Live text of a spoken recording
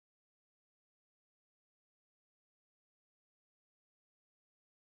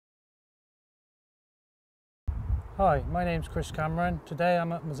Hi, my name's Chris Cameron. Today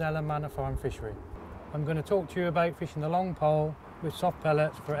I'm at Mozella Manor Farm Fishery. I'm going to talk to you about fishing the long pole with soft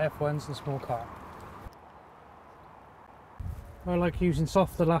pellets for F1s and small carp. I like using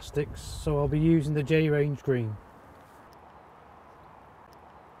soft elastics, so I'll be using the J-Range green.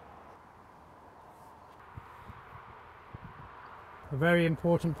 A very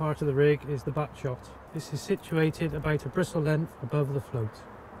important part of the rig is the bat shot. This is situated about a bristle length above the float.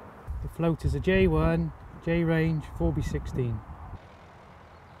 The float is a J1 J-Range 4B16.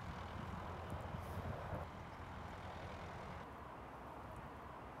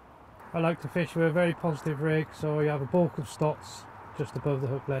 I like to fish with a very positive rig, so I have a bulk of stots just above the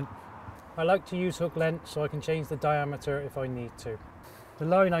hook length. I like to use hook length so I can change the diameter if I need to. The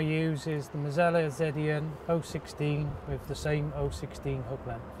line I use is the Mozella Zedian 016 with the same 016 hook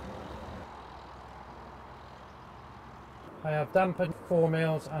length. I have dampened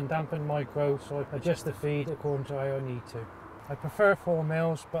 4mm and dampened micro, so I adjust the feed according to how I need to. I prefer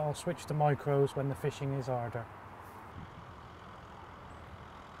 4mm, but I'll switch to micros when the fishing is harder.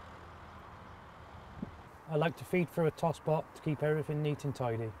 I like to feed through a toss pot to keep everything neat and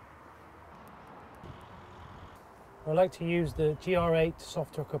tidy. I like to use the GR8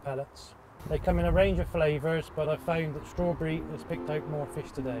 soft hooker pellets. They come in a range of flavours, but I've found that strawberry has picked out more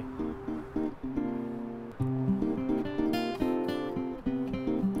fish today.